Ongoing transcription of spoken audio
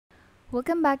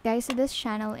Welcome back guys to this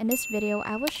channel. In this video,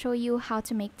 I will show you how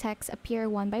to make text appear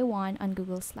one by one on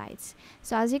Google Slides.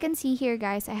 So as you can see here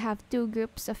guys, I have two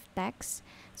groups of text.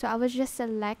 So I will just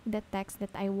select the text that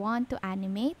I want to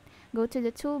animate. Go to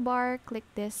the toolbar, click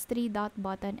this three dot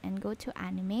button and go to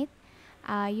animate.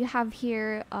 You have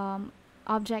here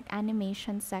object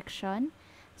animation section.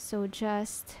 So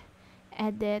just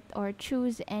edit or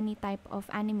choose any type of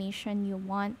animation you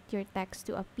want your text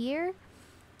to appear.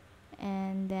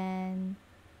 And then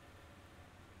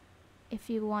if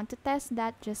you want to test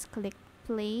that, just click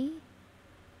play.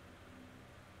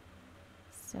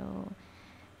 So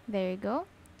there you go.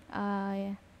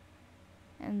 And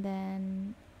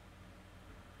then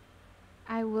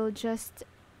I will just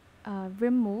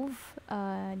remove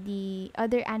the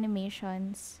other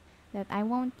animations that I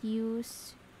won't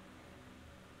use,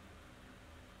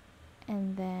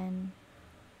 and then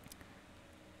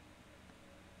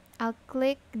I'll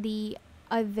click the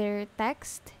other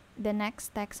text, the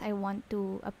next text I want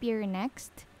to appear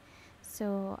next.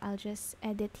 So I'll just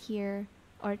edit here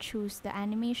or choose the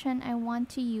animation I want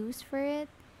to use for it.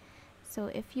 So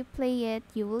if you play it,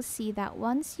 you will see that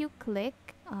once you click,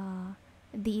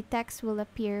 the text will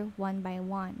appear one by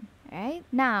one. Right?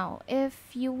 Now,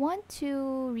 if you want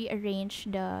to rearrange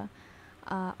the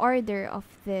order of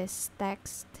this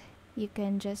text, you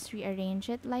can just rearrange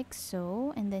it like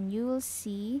so, and then you will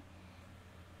see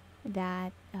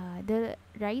that the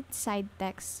right side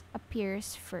text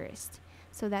appears first.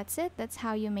 So that's it. That's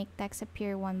how you make text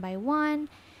appear one by one.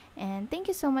 And thank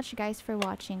you so much guys for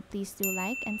watching. Please do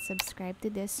like and subscribe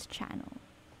to this channel.